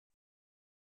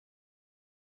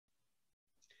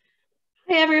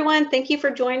Hi, everyone. Thank you for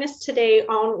joining us today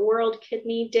on World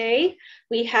Kidney Day.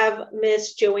 We have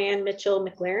Ms. Joanne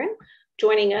Mitchell-McLaren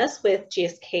joining us with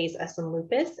GSK's SM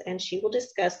Lupus, and she will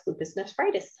discuss lupus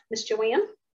nephritis. Ms. Joanne?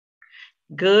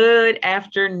 Good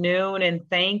afternoon, and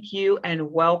thank you,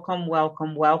 and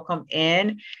welcome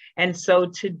in. And so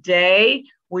today,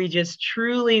 we just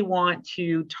truly want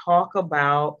to talk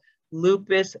about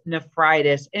lupus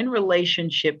nephritis in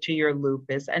relationship to your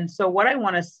lupus. And so what I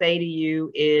want to say to you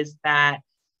is that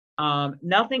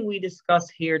nothing we discuss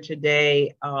here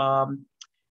today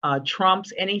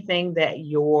trumps anything that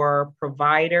your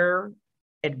provider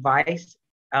advice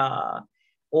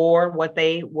or what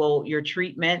they will, your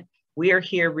treatment. We are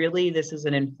here really, this is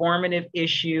an informative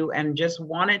issue and just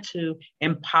wanted to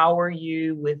empower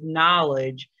you with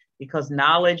knowledge, because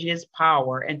knowledge is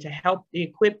power, and to help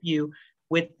equip you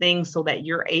with things so that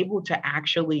you're able to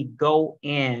actually go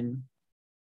in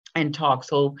and talk.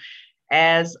 So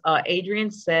as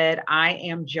Adrian said, I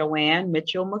am Joanne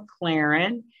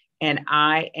Mitchell-McLaren, and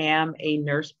I am a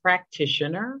nurse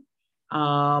practitioner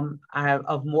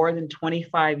of more than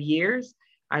 25 years.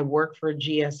 I work for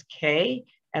GSK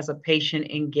as a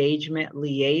patient engagement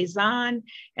liaison.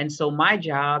 And so my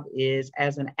job is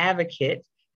as an advocate.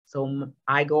 So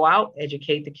I go out,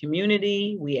 educate the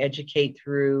community. We educate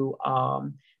through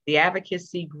the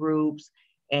advocacy groups,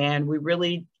 and we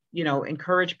really,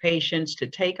 encourage patients to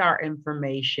take our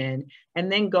information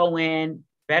and then go in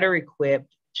better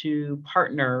equipped to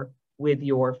partner with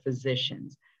your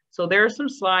physicians. So there are some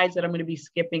slides that I'm going to be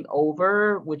skipping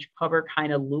over, which cover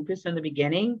kind of lupus in the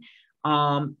beginning.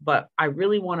 But I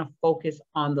really want to focus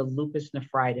on the lupus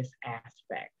nephritis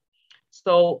aspect.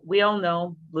 So we all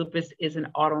know lupus is an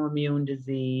autoimmune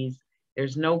disease.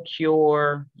 There's no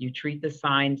cure. You treat the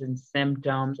signs and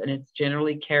symptoms, and it's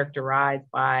generally characterized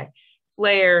by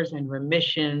flares and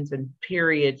remissions and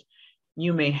periods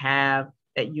you may have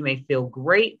that you may feel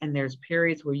great, and there's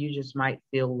periods where you just might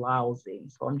feel lousy.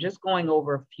 So I'm just going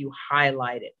over a few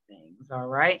highlighted things, all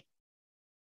right?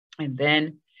 And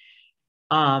then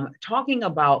talking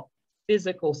about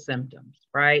physical symptoms,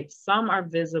 right? Some are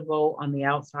visible on the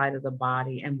outside of the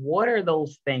body. And what are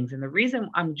those things? And the reason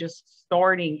I'm just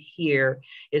starting here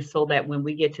is so that when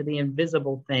we get to the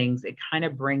invisible things, it kind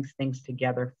of brings things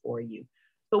together for you.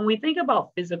 So when we think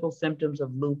about physical symptoms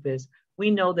of lupus,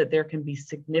 we know that there can be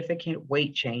significant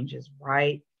weight changes,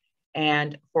 right?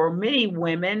 And for many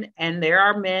women, and there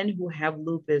are men who have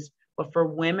lupus, but for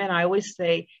women, I always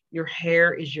say your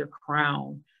hair is your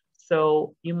crown.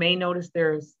 So you may notice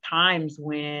there's times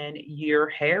when your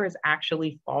hair is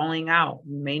actually falling out.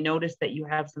 You may notice that you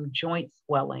have some joint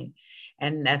swelling,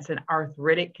 and that's an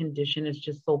arthritic condition. It's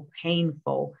just so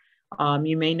painful.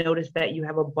 You may notice that you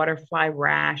have a butterfly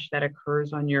rash that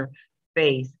occurs on your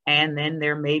face, and then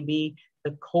there may be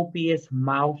the copious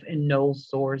mouth and nose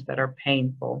sores that are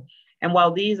painful. And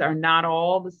while these are not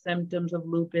all the symptoms of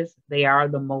lupus, they are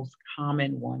the most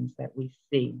common ones that we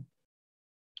see.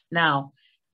 Now,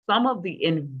 some of the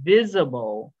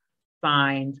invisible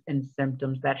signs and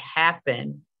symptoms that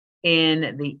happen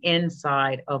in the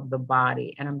inside of the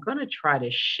body. And I'm going to try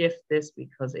to shift this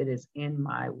because it is in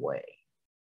my way.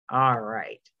 All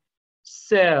right.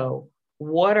 So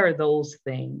what are those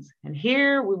things? And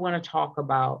here we want to talk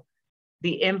about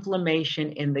the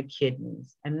inflammation in the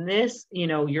kidneys. And this,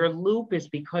 your lupus,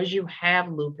 because you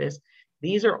have lupus,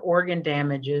 these are organ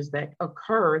damages that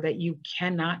occur that you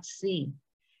cannot see.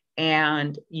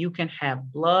 And you can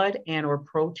have blood and or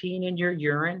protein in your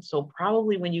urine. So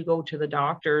probably when you go to the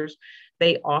doctors,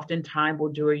 they oftentimes will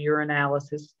do a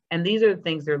urinalysis. And these are the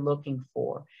things they're looking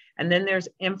for. And then there's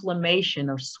inflammation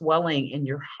or swelling in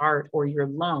your heart or your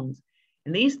lungs.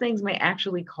 And these things may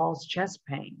actually cause chest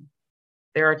pain.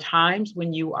 There are times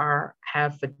when you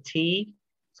have fatigue.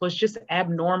 So it's just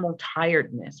abnormal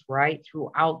tiredness, right?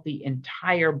 Throughout the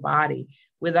entire body,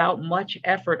 without much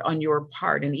effort on your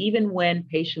part. And even when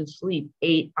patients sleep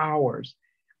 8 hours,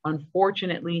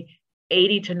 unfortunately,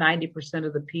 80 to 90%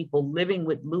 of the people living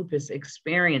with lupus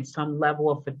experience some level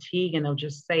of fatigue, and they'll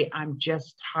just say, I'm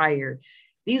just tired.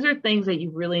 These are things that you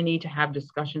really need to have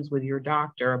discussions with your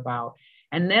doctor about.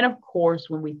 And then, of course,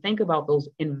 when we think about those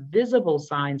invisible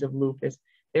signs of lupus,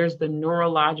 there's the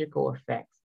neurological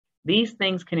effects. These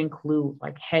things can include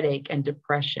like headache and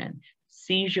depression,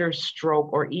 seizure,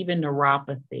 stroke, or even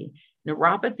neuropathy.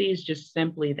 Neuropathy is just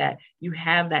simply that you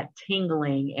have that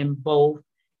tingling in both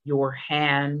your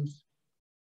hands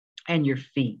and your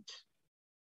feet.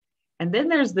 And then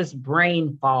there's this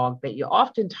brain fog that you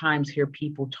oftentimes hear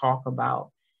people talk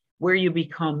about, where you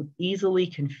become easily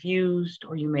confused,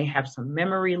 or you may have some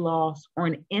memory loss or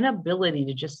an inability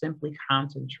to just simply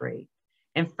concentrate.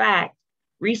 In fact,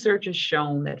 Research has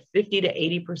shown that 50 to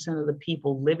 80% of the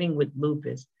people living with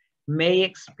lupus may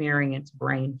experience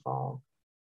brain fog,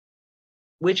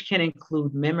 which can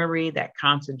include memory, that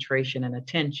concentration, and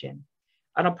attention.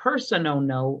 On a personal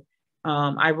note,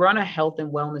 I run a health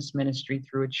and wellness ministry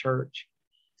through a church,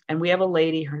 and we have a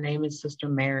lady, her name is Sister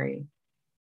Mary.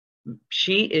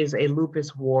 She is a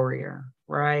lupus warrior,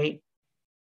 right?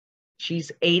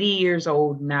 She's 80 years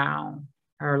old now,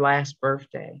 her last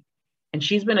birthday, and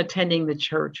she's been attending the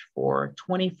church for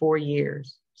 24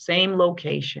 years, same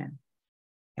location.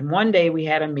 And one day we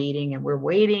had a meeting and we're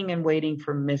waiting and waiting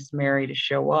for Miss Mary to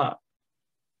show up.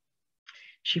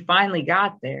 She finally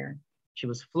got there. She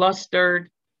was flustered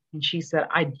and she said,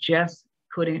 I just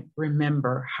couldn't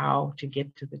remember how to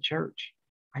get to the church.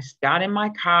 I got in my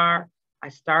car, I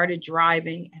started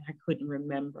driving and I couldn't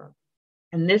remember.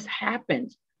 And this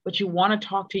happens, but you want to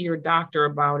talk to your doctor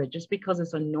about it just because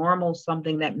it's a normal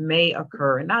something that may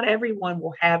occur. And not everyone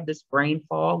will have this brain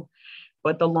fog,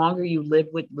 but the longer you live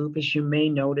with lupus, you may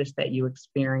notice that you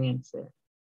experience it.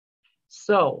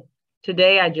 So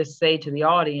today I just say to the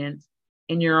audience,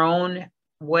 in your own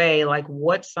way, like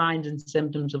what signs and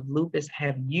symptoms of lupus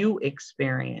have you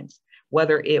experienced,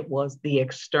 whether it was the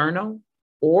external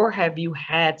or have you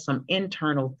had some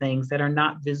internal things that are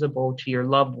not visible to your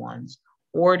loved ones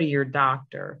or to your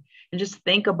doctor? And just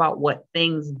think about what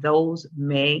things those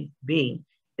may be.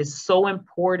 It's so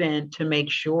important to make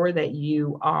sure that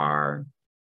you are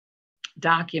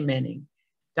document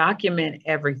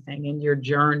everything in your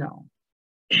journal.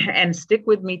 And stick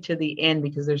with me to the end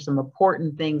because there's some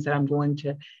important things that I'm going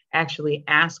to actually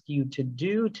ask you to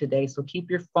do today. So keep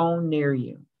your phone near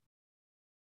you.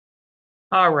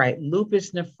 All right,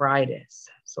 lupus nephritis.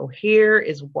 So here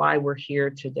is why we're here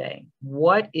today.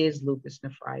 What is lupus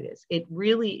nephritis? It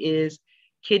really is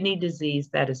kidney disease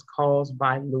that is caused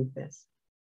by lupus.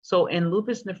 So in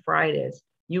lupus nephritis,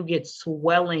 you get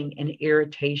swelling and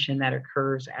irritation that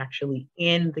occurs actually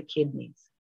in the kidneys.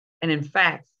 And in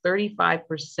fact,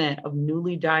 35% of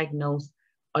newly diagnosed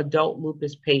adult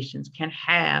lupus patients can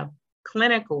have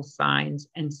clinical signs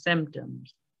and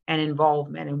symptoms and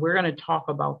involvement. And we're going to talk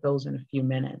about those in a few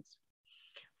minutes.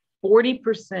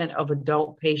 40% of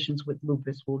adult patients with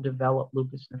lupus will develop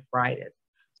lupus nephritis.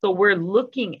 So we're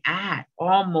looking at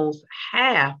almost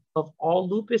half of all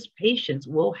lupus patients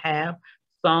will have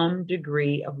some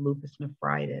degree of lupus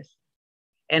nephritis.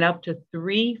 And up to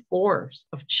 3/4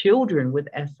 of children with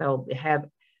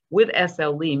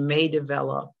SLE may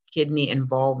develop kidney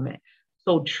involvement.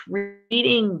 So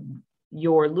treating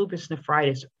your lupus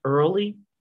nephritis early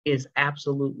is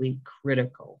absolutely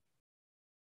critical.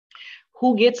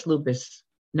 Who gets lupus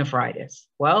nephritis?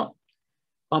 Well,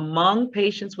 among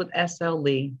patients with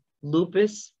SLE,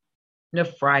 lupus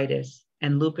nephritis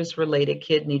and lupus-related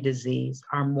kidney disease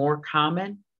are more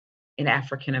common in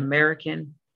African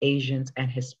American, Asians, and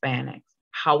Hispanics.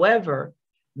 However,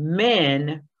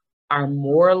 men are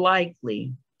more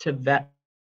likely to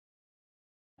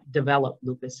develop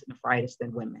lupus nephritis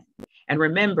than women. And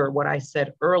remember what I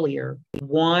said earlier,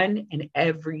 1 in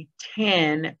every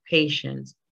 10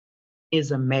 patients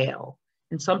is a male.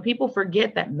 And some people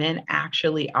forget that men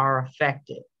actually are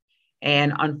affected.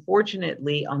 And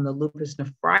unfortunately, on the lupus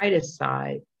nephritis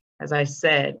side, as I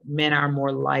said, men are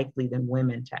more likely than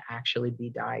women to actually be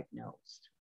diagnosed.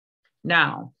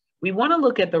 Now, we want to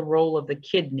look at the role of the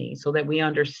kidney so that we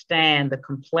understand the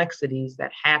complexities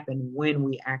that happen when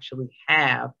we actually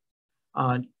have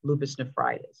lupus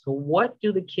nephritis. So what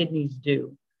do the kidneys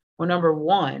do? Well, number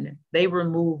one, they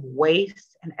remove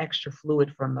waste and extra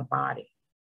fluid from the body.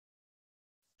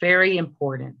 Very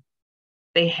important.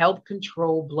 They help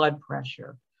control blood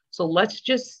pressure. So let's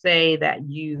just say that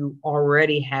you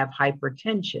already have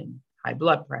hypertension, high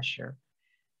blood pressure,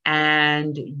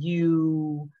 and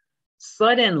you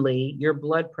suddenly, your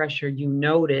blood pressure, you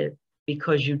notice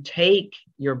because you take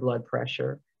your blood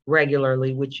pressure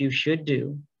regularly, which you should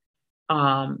do,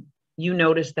 you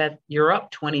notice that you're up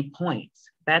 20 points.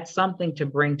 That's something to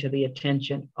bring to the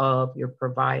attention of your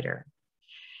provider.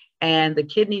 And the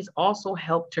kidneys also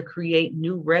help to create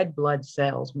new red blood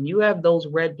cells. When you have those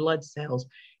red blood cells,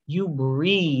 you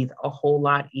breathe a whole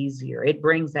lot easier. It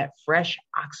brings that fresh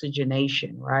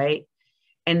oxygenation, right?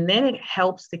 And then it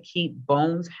helps to keep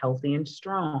bones healthy and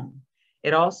strong.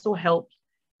 It also helps,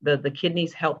 the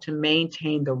kidneys help to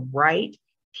maintain the right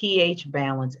pH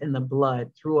balance in the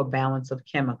blood through a balance of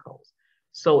chemicals.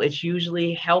 So it's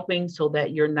usually helping so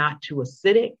that you're not too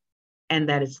acidic and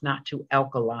that it's not too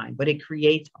alkaline, but it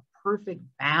creates a perfect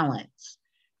balance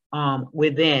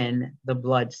within the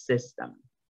blood system.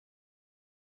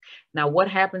 Now, what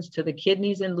happens to the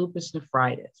kidneys in lupus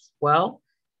nephritis? Well,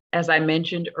 As I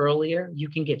mentioned earlier, you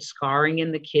can get scarring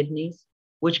in the kidneys,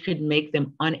 which could make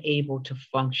them unable to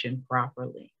function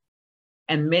properly.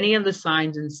 And many of the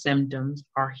signs and symptoms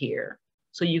are here.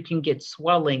 So you can get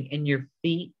swelling in your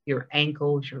feet, your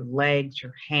ankles, your legs,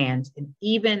 your hands, and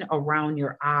even around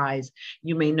your eyes.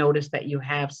 You may notice that you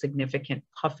have significant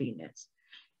puffiness.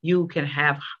 You can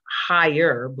have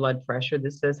higher blood pressure.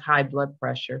 This says high blood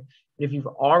pressure. But if you've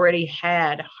already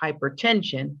had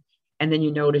hypertension, and then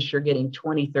you notice you're getting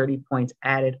 20, 30 points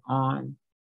added on,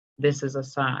 this is a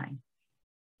sign.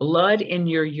 Blood in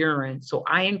your urine. So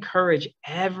I encourage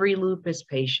every lupus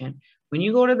patient, when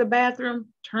you go to the bathroom,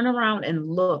 turn around and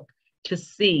look to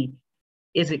see,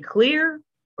 is it clear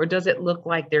or does it look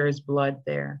like there is blood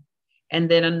there? And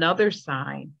then another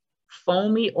sign,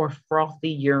 foamy or frothy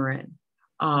urine.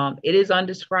 It is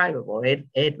undescribable.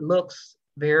 It looks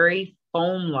very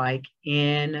foam-like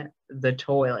in the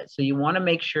toilet. So you want to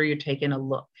make sure you're taking a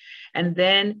look. And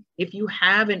then if you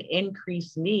have an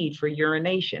increased need for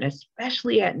urination,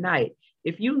 especially at night,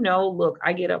 if you know, look,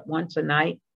 I get up once a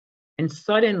night and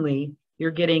suddenly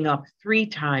you're getting up 3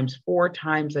 times, 4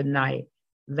 times a night,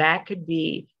 that could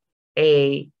be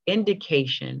an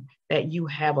indication that you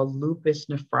have a lupus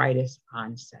nephritis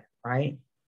onset, right?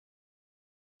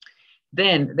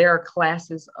 Then there are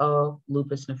classes of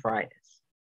lupus nephritis.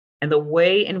 And the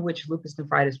way in which lupus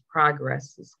nephritis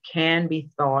progresses can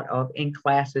be thought of in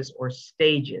classes or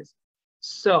stages.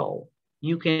 So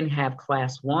you can have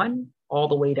class 1 all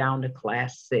the way down to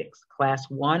class 6. Class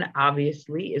 1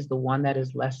 obviously is the one that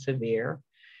is less severe,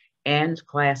 and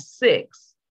class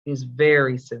 6 is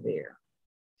very severe.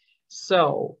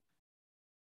 So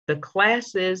the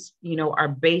classes, are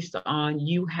based on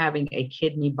you having a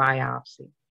kidney biopsy.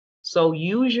 So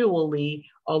usually,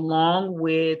 along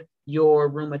with your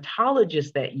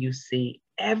rheumatologist that you see,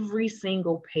 every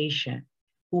single patient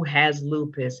who has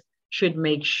lupus should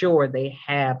make sure they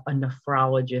have a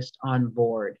nephrologist on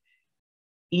board.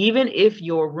 Even if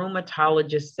your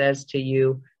rheumatologist says to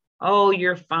you, oh,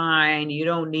 you're fine, you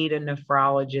don't need a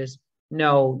nephrologist.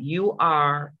 No, you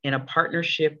are in a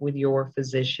partnership with your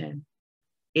physician.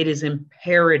 It is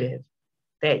imperative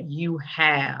that you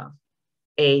have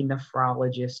a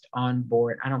nephrologist on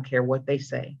board. I don't care what they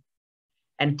say.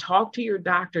 And talk to your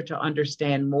doctor to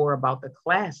understand more about the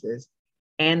classes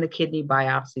and the kidney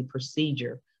biopsy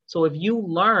procedure. So if you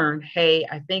learn, hey,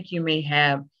 I think you may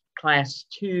have class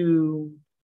 2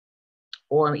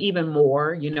 or even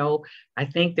more, I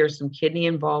think there's some kidney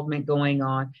involvement going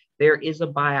on, there is a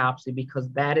biopsy, because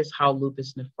that is how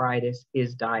lupus nephritis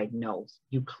is diagnosed.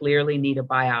 You clearly need a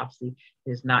biopsy.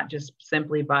 It is not just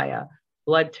simply by a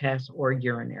blood test or a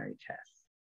urinary test.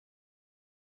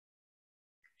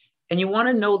 And you want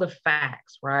to know the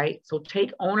facts, right? So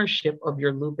take ownership of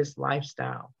your lupus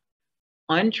lifestyle.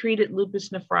 Untreated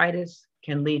lupus nephritis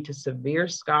can lead to severe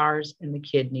scars in the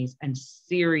kidneys and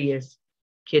serious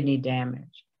kidney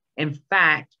damage. In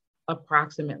fact,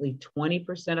 approximately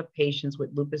 20% of patients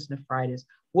with lupus nephritis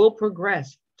will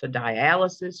progress to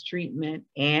dialysis treatment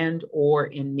and or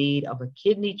in need of a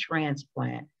kidney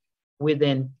transplant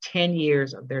within 10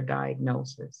 years of their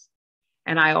diagnosis.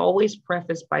 And I always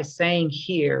preface by saying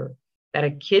here that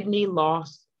a kidney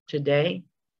loss today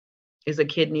is a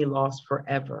kidney loss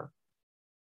forever.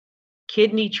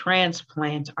 Kidney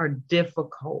transplants are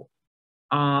difficult.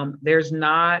 There's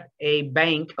not a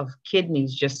bank of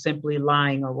kidneys just simply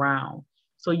lying around.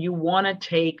 So you want to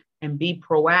take and be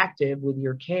proactive with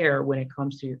your care when it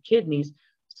comes to your kidneys,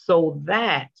 so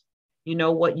that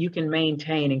you can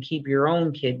maintain and keep your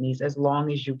own kidneys as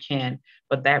long as you can,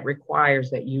 but that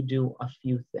requires that you do a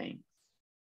few things.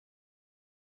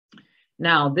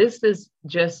 Now, this is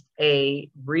just a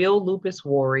real lupus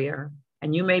warrior,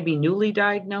 and you may be newly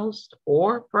diagnosed,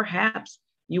 or perhaps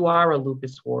you are a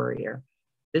lupus warrior.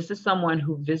 This is someone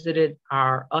who visited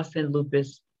our Us in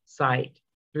Lupus site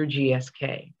through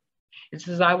GSK. It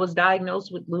says, I was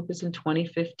diagnosed with lupus in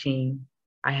 2015.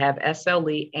 I have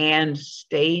SLE and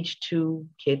stage 2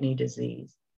 kidney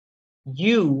disease.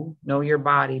 You know your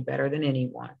body better than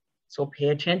anyone. So pay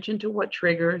attention to what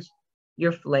triggers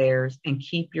your flares and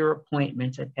keep your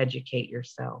appointments and educate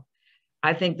yourself.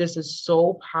 I think this is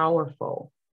so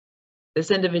powerful. This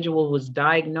individual was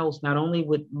diagnosed not only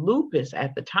with lupus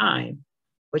at the time,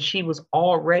 but she was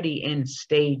already in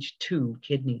stage 2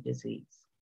 kidney disease.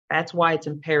 That's why it's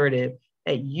imperative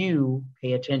that you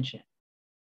pay attention.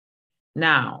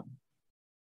 Now,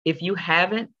 if you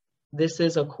haven't, this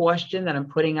is a question that I'm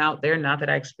putting out there, not that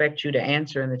I expect you to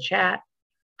answer in the chat.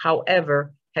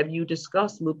 However, have you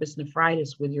discussed lupus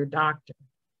nephritis with your doctor?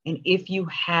 And if you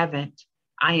haven't,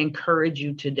 I encourage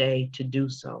you today to do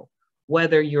so.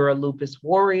 Whether you're a lupus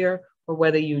warrior or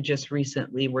whether you just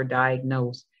recently were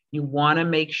diagnosed. You want to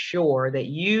make sure that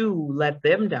you let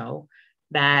them know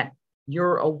that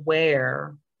you're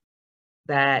aware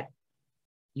that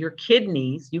your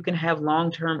kidneys, you can have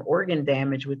long-term organ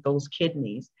damage with those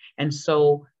kidneys. And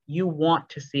so you want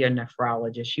to see a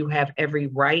nephrologist. You have every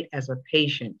right as a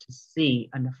patient to see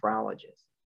a nephrologist.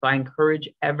 So I encourage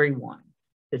everyone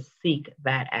to seek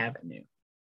that avenue.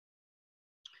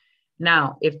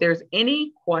 Now, if there's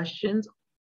any questions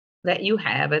that you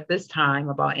have at this time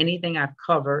about anything I've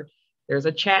covered, there's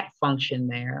a chat function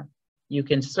there. You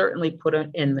can certainly put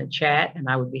it in the chat and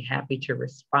I would be happy to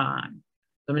respond.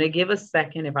 So I'm going to give a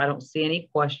second. If I don't see any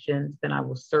questions, then I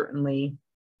will certainly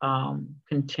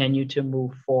continue to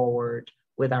move forward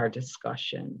with our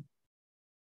discussion.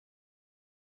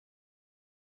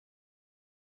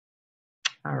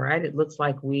 All right, it looks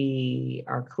like we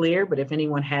are clear, but if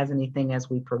anyone has anything as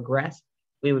we progress,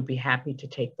 we would be happy to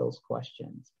take those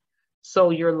questions.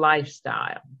 So your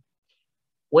lifestyle,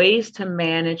 ways to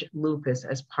manage lupus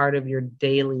as part of your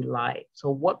daily life.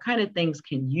 So what kind of things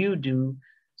can you do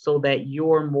so that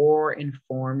you're more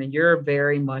informed and you're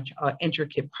very much an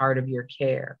intricate part of your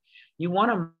care? You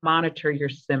want to monitor your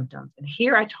symptoms. And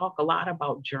here I talk a lot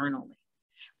about journaling.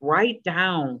 Write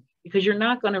down, because you're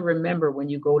not going to remember when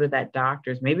you go to that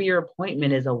doctor's. Maybe your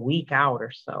appointment is a week out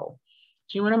or so.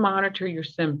 So you want to monitor your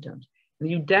symptoms.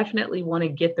 And you definitely want to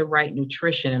get the right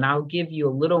nutrition. And I'll give you a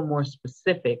little more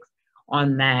specifics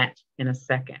on that in a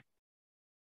second.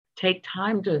 Take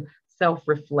time to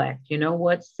self-reflect. You know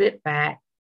what? Sit back,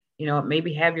 you know,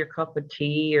 maybe have your cup of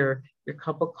tea or your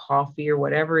cup of coffee or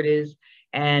whatever it is.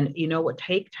 And you know what?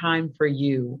 Take time for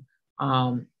you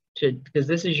because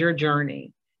this is your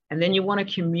journey. And then you want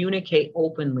to communicate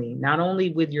openly, not only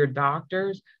with your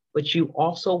doctors, but you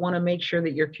also want to make sure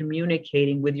that you're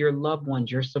communicating with your loved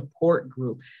ones, your support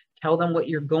group. Tell them what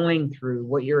you're going through,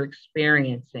 what you're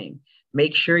experiencing.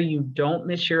 Make sure you don't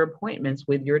miss your appointments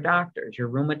with your doctors, your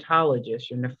rheumatologist,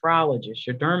 your nephrologist,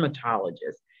 your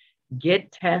dermatologist.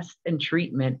 Get tests and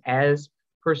treatment as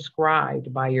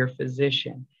prescribed by your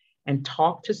physician and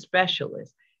talk to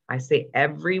specialists. I say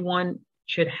everyone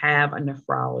should have a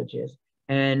nephrologist.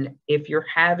 And if you're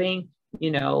having,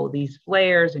 you know, these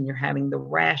flares and you're having the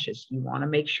rashes, you want to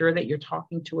make sure that you're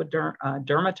talking to a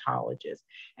dermatologist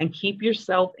and keep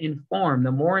yourself informed.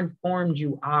 The more informed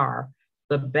you are,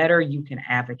 the better you can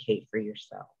advocate for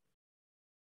yourself.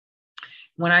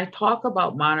 When I talk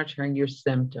about monitoring your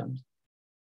symptoms,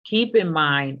 keep in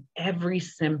mind every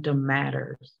symptom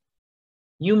matters.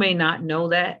 You may not know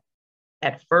that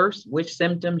at first, which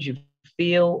symptoms you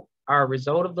feel are a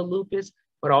result of the lupus,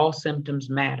 but all symptoms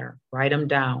matter. Write them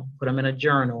down, put them in a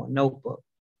journal, a notebook.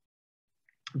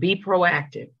 Be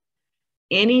proactive.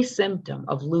 Any symptom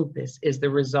of lupus is the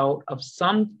result of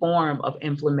some form of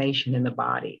inflammation in the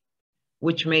body,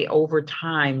 which may over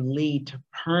time lead to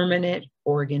permanent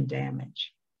organ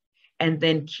damage. And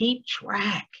then keep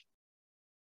track.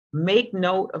 Make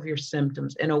note of your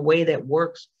symptoms in a way that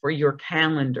works for your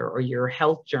calendar or your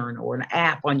health journal or an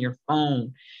app on your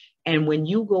phone. And when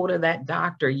you go to that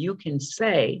doctor, you can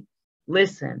say,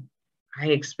 listen, I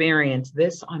experienced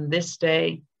this on this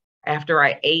day. After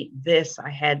I ate this, I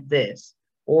had this.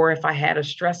 Or if I had a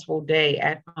stressful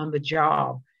day on the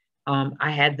job,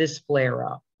 I had this flare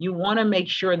up. You want to make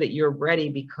sure that you're ready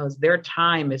because their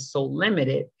time is so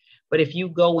limited. But if you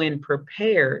go in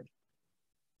prepared,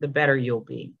 the better you'll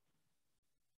be.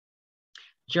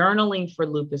 Journaling for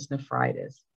lupus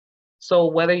nephritis. So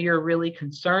whether you're really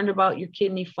concerned about your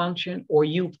kidney function or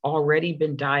you've already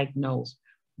been diagnosed,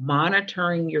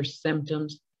 monitoring your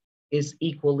symptoms is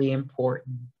equally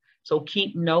important. So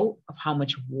keep note of how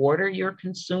much water you're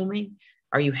consuming.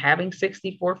 Are you having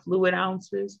 64 fluid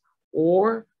ounces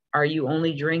or are you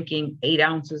only drinking 8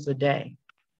 ounces a day?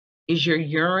 Is your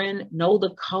urine, know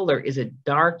the color. Is it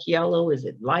dark yellow? Is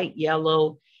it light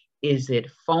yellow? Is it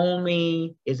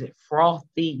foamy? Is it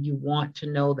frothy? You want to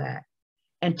know that.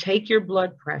 And take your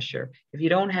blood pressure. If you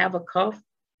don't have a cuff,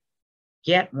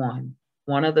 get one.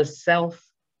 One of the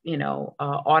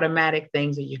automatic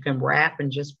things that you can wrap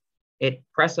and just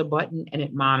press a button and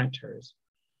it monitors.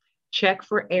 Check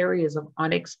for areas of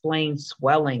unexplained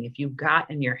swelling if you've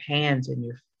got in your hands and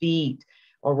your feet,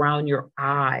 around your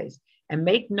eyes, and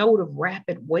make note of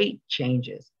rapid weight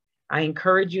changes. I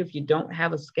encourage you, if you don't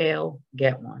have a scale,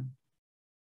 get one.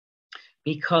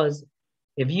 Because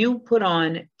if you put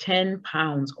on 10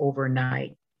 pounds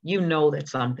overnight, you know that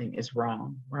something is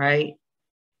wrong, right?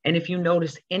 And if you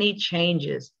notice any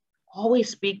changes, always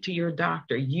speak to your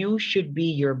doctor. You should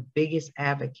be your biggest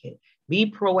advocate. Be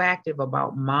proactive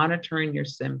about monitoring your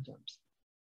symptoms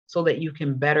so that you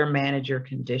can better manage your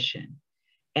condition.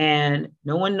 And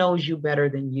no one knows you better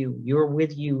than you. You're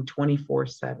with you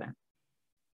 24/7.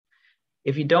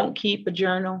 If you don't keep a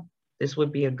journal, this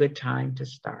would be a good time to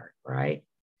start, right?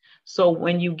 So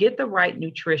when you get the right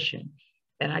nutrition,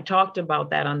 and I talked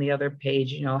about that on the other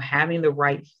page, having the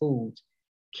right foods,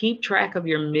 keep track of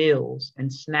your meals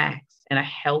and snacks in a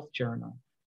health journal.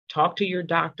 Talk to your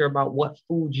doctor about what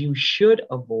foods you should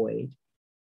avoid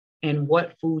and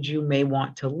what foods you may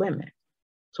want to limit.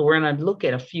 So we're going to look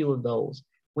at a few of those.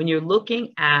 When you're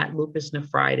looking at lupus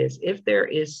nephritis, if there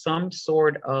is some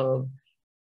sort of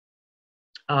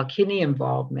kidney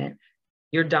involvement,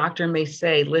 your doctor may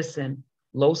say, listen,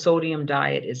 low sodium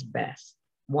diet is best.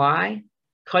 Why?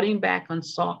 Cutting back on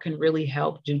salt can really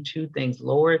help do two things: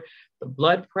 lower the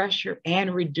blood pressure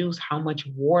and reduce how much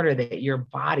water that your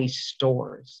body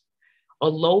stores. A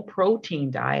low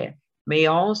protein diet may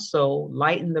also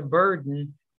lighten the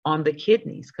burden on the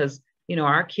kidneys, because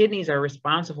our kidneys are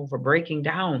responsible for breaking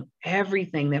down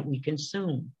everything that we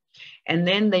consume. And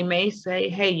then they may say,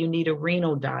 hey, you need a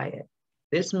renal diet.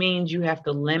 This means you have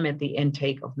to limit the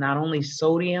intake of not only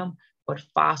sodium, but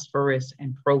phosphorus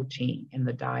and protein in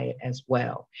the diet as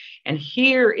well. And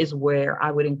here is where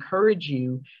I would encourage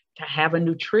you to have a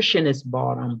nutritionist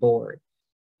brought on board.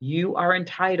 You are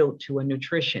entitled to a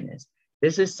nutritionist.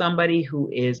 This is somebody who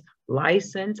is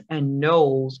licensed and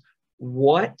knows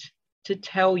what to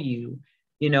tell you,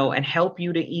 and help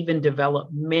you to even develop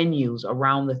menus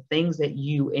around the things that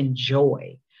you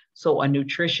enjoy. So a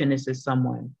nutritionist is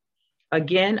someone.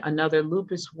 Again, another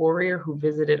lupus warrior who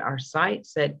visited our site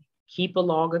said, keep a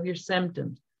log of your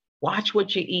symptoms. Watch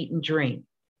what you eat and drink.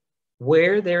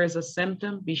 Where there is a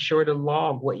symptom, be sure to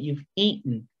log what you've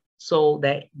eaten so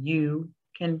that you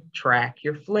can track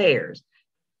your flares.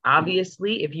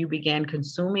 Obviously, if you began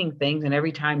consuming things and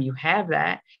every time you have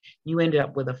that, you end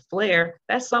up with a flare,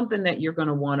 that's something that you're going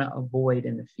to want to avoid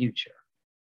in the future.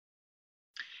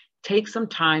 Take some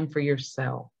time for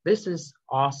yourself. This is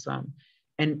awesome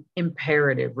and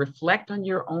imperative. Reflect on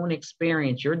your own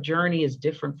experience. Your journey is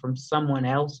different from someone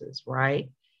else's, right?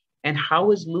 And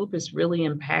how is lupus really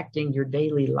impacting your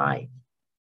daily life?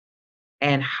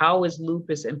 And how is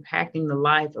lupus impacting the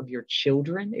life of your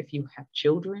children, if you have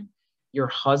children, your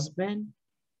husband,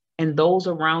 and those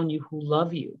around you who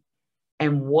love you?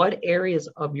 And what areas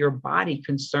of your body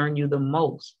concern you the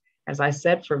most? As I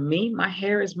said, for me, my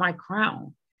hair is my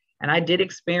crown. And I did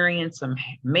experience some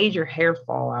major hair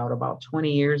fallout about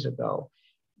 20 years ago.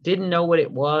 Didn't know what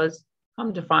it was.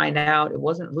 Come to find out, it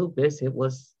wasn't lupus, it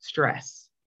was stress.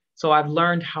 So I've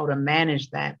learned how to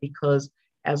manage that, because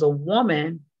as a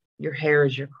woman, your hair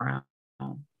is your crown.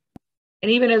 And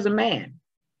even as a man,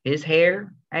 his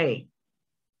hair, hey,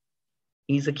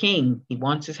 he's a king. He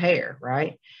wants his hair,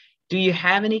 right? Do you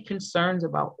have any concerns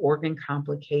about organ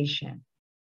complication?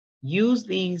 Use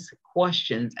these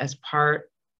questions as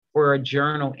part for a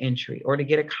journal entry or to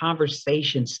get a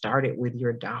conversation started with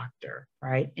your doctor,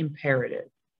 right? Imperative.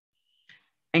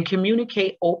 And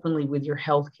communicate openly with your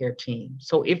healthcare team.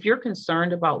 So if you're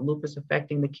concerned about lupus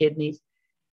affecting the kidneys,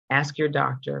 ask your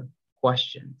doctor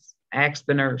questions. Ask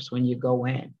the nurse when you go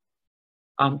in.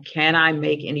 Can I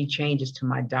make any changes to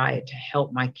my diet to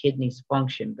help my kidneys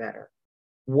function better?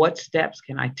 What steps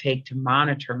can I take to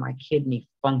monitor my kidney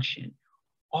function?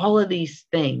 All of these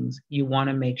things you want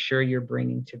to make sure you're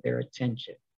bringing to their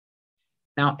attention.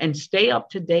 Now, and stay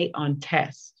up to date on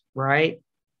tests, right?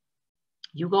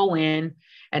 You go in,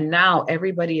 and now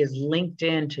everybody is linked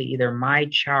into either My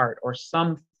Chart or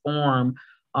some form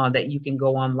that you can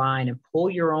go online and pull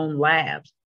your own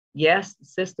labs. Yes,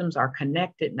 systems are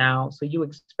connected now, so you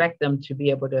expect them to be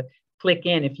able to click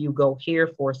in if you go here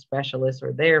for a specialist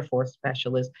or there for a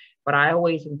specialist. But I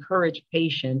always encourage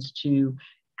patients to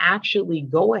actually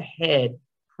go ahead,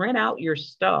 print out your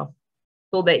stuff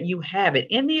so that you have it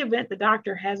in the event the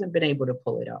doctor hasn't been able to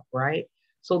pull it up, right?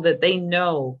 So that they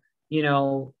know,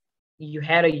 you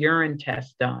had a urine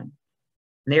test done.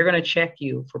 And they're going to check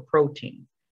you for protein.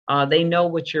 They know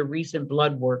what your recent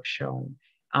blood work shown.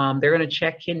 They're going to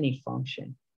check kidney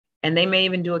function. And they may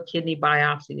even do a kidney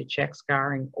biopsy to check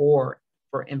scarring or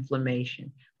for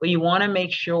inflammation. But you want to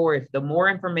make sure if the more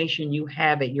information you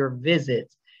have at your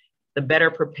visits, the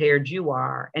better prepared you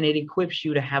are, and it equips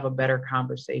you to have a better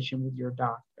conversation with your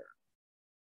doctor.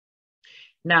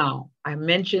 Now, I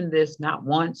mentioned this not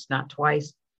once, not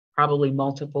twice, probably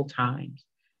multiple times.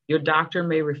 Your doctor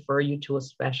may refer you to a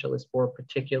specialist for a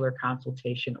particular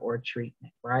consultation or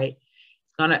treatment, right?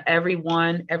 Every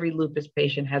lupus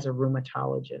patient has a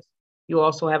rheumatologist. You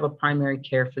also have a primary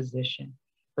care physician,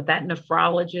 but that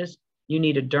nephrologist, You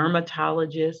need a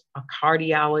dermatologist, a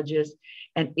cardiologist.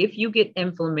 And if you get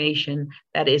inflammation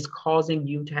that is causing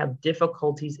you to have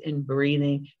difficulties in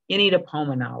breathing, you need a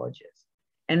pulmonologist.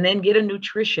 And then get a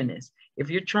nutritionist. If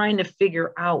you're trying to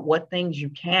figure out what things you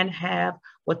can have,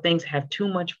 what things have too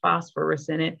much phosphorus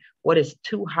in it, what is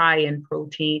too high in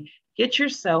protein, get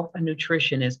yourself a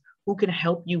nutritionist who can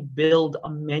help you build a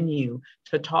menu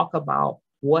to talk about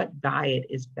what diet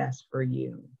is best for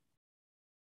you.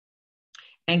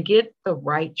 And get the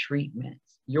right treatments.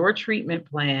 Your treatment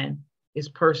plan is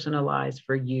personalized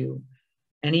for you.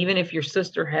 And even if your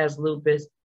sister has lupus,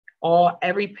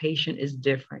 every patient is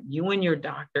different. You and your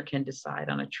doctor can decide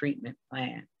on a treatment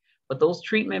plan. But those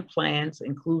treatment plans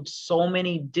include so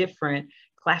many different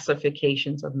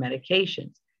classifications of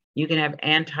medications. You can have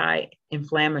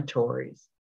anti-inflammatories.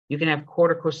 You can have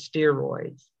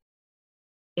corticosteroids,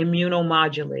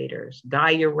 immunomodulators,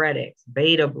 diuretics,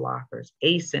 beta blockers,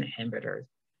 ACE inhibitors,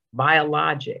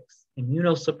 biologics,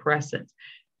 immunosuppressants.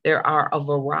 There are a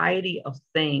variety of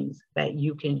things that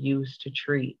you can use to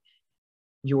treat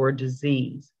your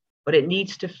disease, but it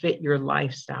needs to fit your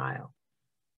lifestyle.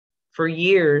 For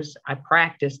years, I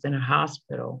practiced in a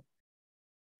hospital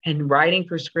and writing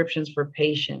prescriptions for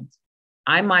patients.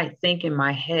 I might think in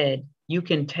my head, you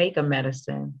can take a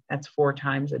medicine that's 4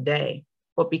 times a day,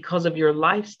 but because of your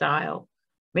lifestyle,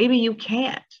 maybe you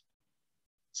can't.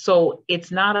 So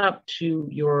it's not up to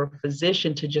your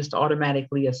physician to just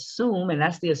automatically assume, and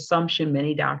that's the assumption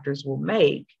many doctors will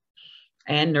make,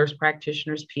 and nurse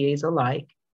practitioners, PAs alike,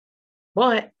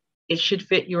 but it should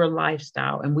fit your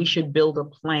lifestyle, and we should build a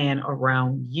plan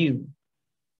around you.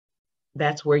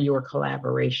 That's where your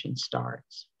collaboration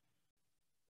starts.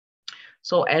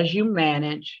 So as you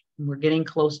manage, we're getting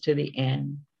close to the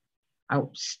end,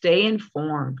 stay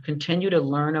informed, continue to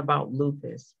learn about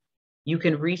lupus. You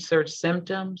can research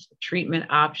symptoms, treatment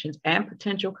options, and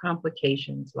potential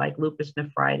complications like lupus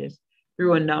nephritis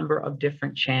through a number of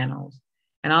different channels.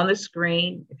 And on the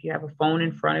screen, if you have a phone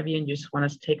in front of you and you just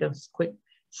want to take a quick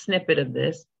snippet of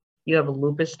this, you have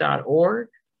lupus.org,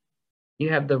 you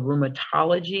have the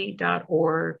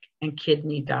rheumatology.org and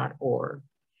kidney.org.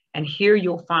 And here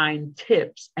you'll find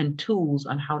tips and tools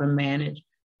on how to manage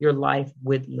your life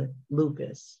with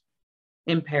lupus.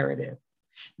 Imperative.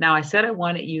 Now, I said I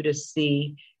wanted you to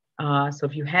see, so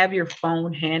if you have your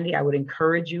phone handy, I would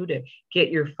encourage you to get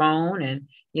your phone and,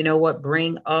 you know what,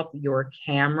 bring up your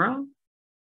camera.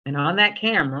 And on that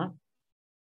camera,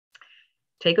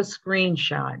 take a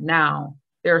screenshot. Now,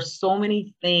 there are so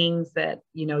many things that,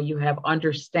 you have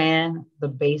understand the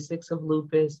basics of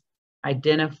lupus,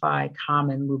 identify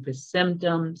common lupus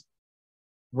symptoms,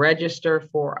 register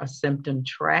for a symptom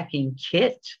tracking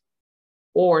kit,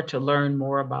 or to learn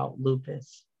more about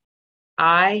lupus.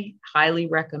 I highly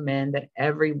recommend that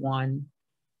everyone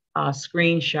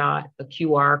screenshot the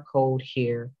QR code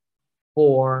here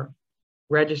for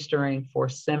registering for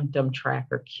symptom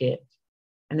tracker kit.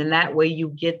 And then that way you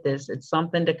get this. It's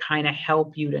something to kind of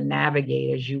help you to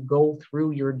navigate as you go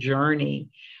through your journey.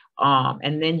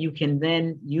 And then you can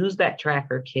then use that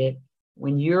tracker kit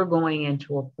when you're going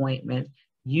into appointment,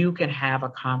 you can have a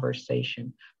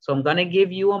conversation. So I'm going to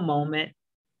give you a moment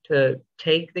to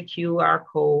take the QR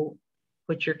code,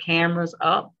 put your cameras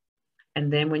up,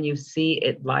 and then when you see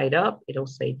it light up, it'll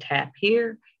say tap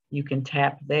here, you can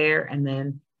tap there, and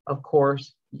then of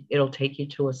course, it'll take you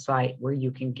to a site where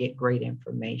you can get great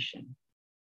information.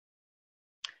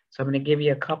 So I'm going to give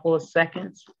you a couple of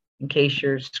seconds in case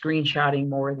you're screenshotting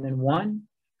more than one,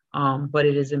 but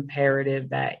it is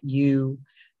imperative that you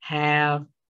have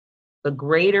the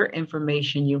greater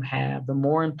information you have, the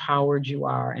more empowered you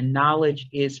are, and knowledge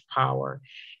is power.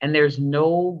 And there's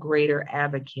no greater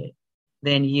advocate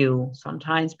than you.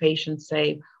 Sometimes patients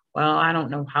say, well, I don't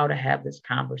know how to have this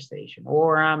conversation,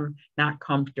 or I'm not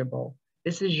comfortable.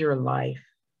 This is your life,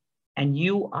 and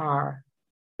you are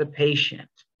the patient.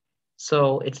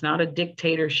 So it's not a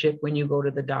dictatorship when you go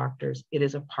to the doctors, it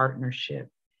is a partnership.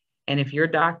 And if your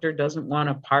doctor doesn't want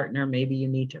a partner, maybe you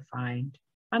need to find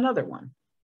another one.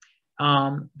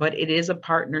 But it is a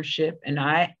partnership. And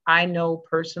I know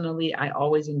personally, I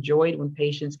always enjoyed when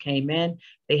patients came in,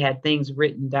 they had things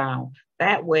written down.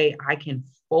 That way I can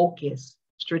focus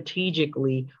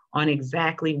strategically on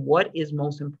exactly what is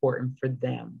most important for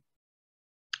them.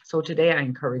 So today I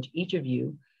encourage each of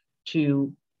you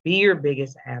to be your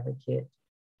biggest advocate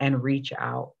and reach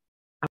out.